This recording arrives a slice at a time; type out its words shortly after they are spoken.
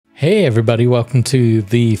Hey everybody, welcome to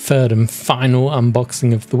the third and final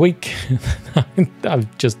unboxing of the week.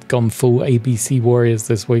 I've just gone full ABC Warriors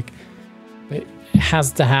this week. It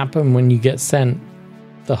has to happen when you get sent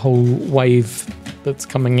the whole wave that's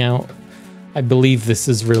coming out. I believe this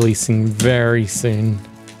is releasing very soon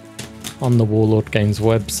on the Warlord Games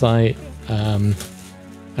website.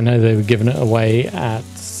 I know they were giving it away at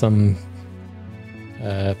some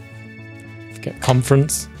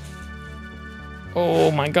conference.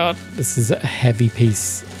 Oh my god, this is a heavy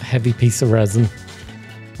piece of resin.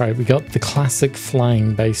 Right, we got the classic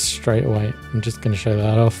flying base straight away. I'm just going to show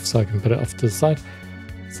that off so I can put it off to the side.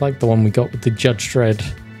 It's like the one we got with the Judge Dredd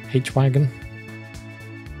H-Wagon.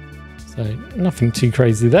 So nothing too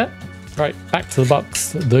crazy there. Right, back to the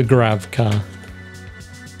box. The Grav car.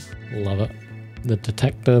 Love it. The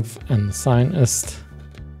detective and the scientist.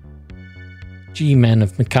 G-men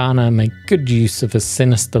of Mekana make good use of a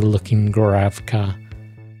sinister-looking Grav car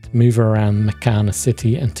to move around Mekana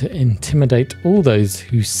city and to intimidate all those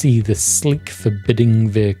who see this sleek, forbidding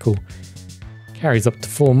vehicle. Carries up to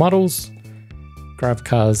 4 models. Grav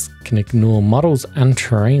cars can ignore models and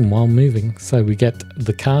terrain while moving, so we get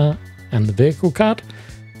the car and the vehicle card.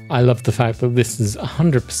 I love the fact that this is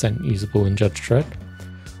 100% usable in Judge Dredd.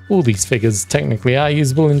 All these figures technically are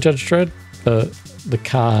usable in Judge Dredd, but the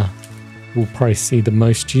car will probably see the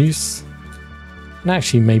most use. And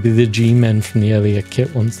actually maybe the G-men from the earlier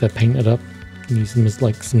kit, once they're painted up, can use them as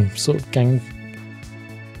like some sort of gang.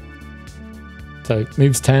 So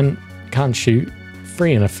moves 10, can't shoot,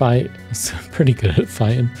 3 in a fight, it's pretty good at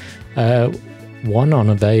fighting. 1 on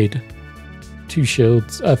evade, 2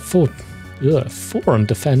 shields, 4 on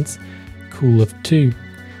defense, cool of 2.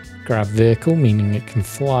 Grav vehicle, meaning it can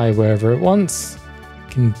fly wherever it wants.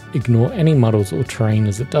 Can ignore any models or terrain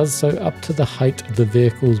as it does so, up to the height of the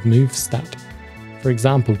vehicle's move stat. For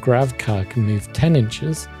example, Grav car can move 10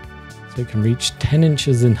 inches, so it can reach 10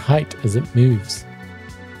 inches in height as it moves.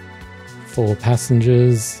 4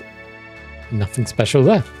 passengers, nothing special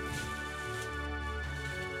there.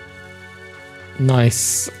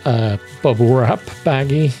 Nice bubble wrap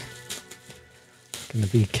baggie. Gonna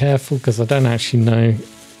be careful because I don't actually know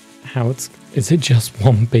how is it just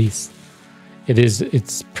one piece? It is,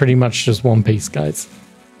 it's pretty much just one piece, guys.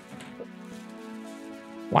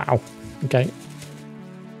 Wow, okay.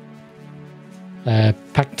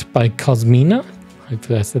 Packed by Cosmina.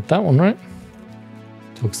 Hopefully I said that one right.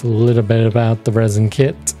 Talks a little bit about the resin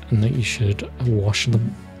kit and that you should wash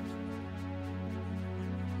them.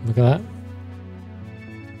 Look at that.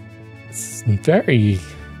 It's very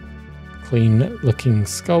clean looking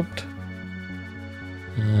sculpt.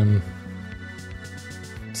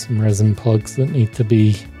 Some resin plugs that need to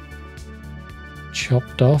be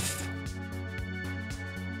chopped off.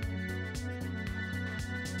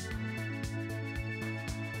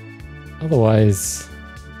 Otherwise,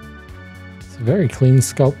 it's a very clean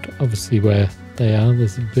sculpt. Obviously where they are,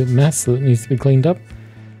 there's a bit of mess that needs to be cleaned up.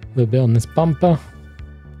 A little bit on this bumper.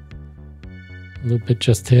 A little bit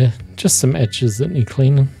just here. Just some edges that need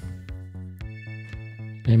cleaning.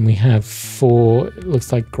 And we have 4, it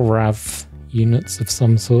looks like Grav units of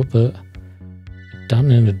some sort that are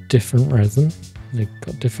done in a different resin. They've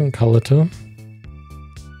got different color to them.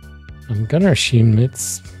 I'm gonna assume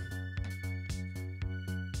that's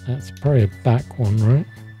probably a back one, right?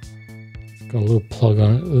 It's got a little plug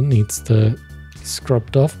on it that needs to be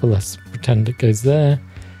scrubbed off, but let's pretend it goes there.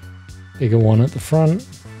 Bigger one at the front.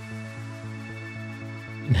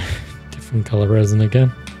 Different color resin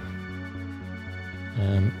again.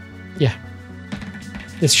 Yeah.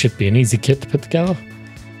 This should be an easy kit to put together.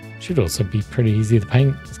 Should also be pretty easy to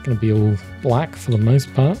paint. It's going to be all black for the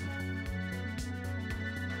most part.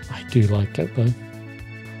 I do like it though.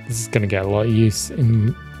 This is going to get a lot of use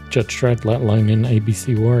in Judge Dredd, let alone in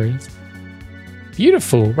ABC Warriors.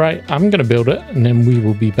 Beautiful. Right, I'm going to build it and then we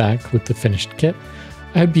will be back with the finished kit.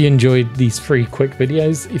 I hope you enjoyed these 3 quick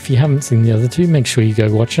videos. If you haven't seen the other 2, make sure you go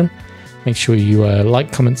watch them. Make sure you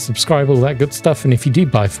like, comment, subscribe, all that good stuff. And if you do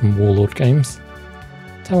buy from Warlord Games,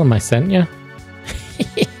 tell them I sent you.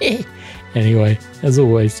 Anyway, as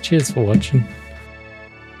always, cheers for watching.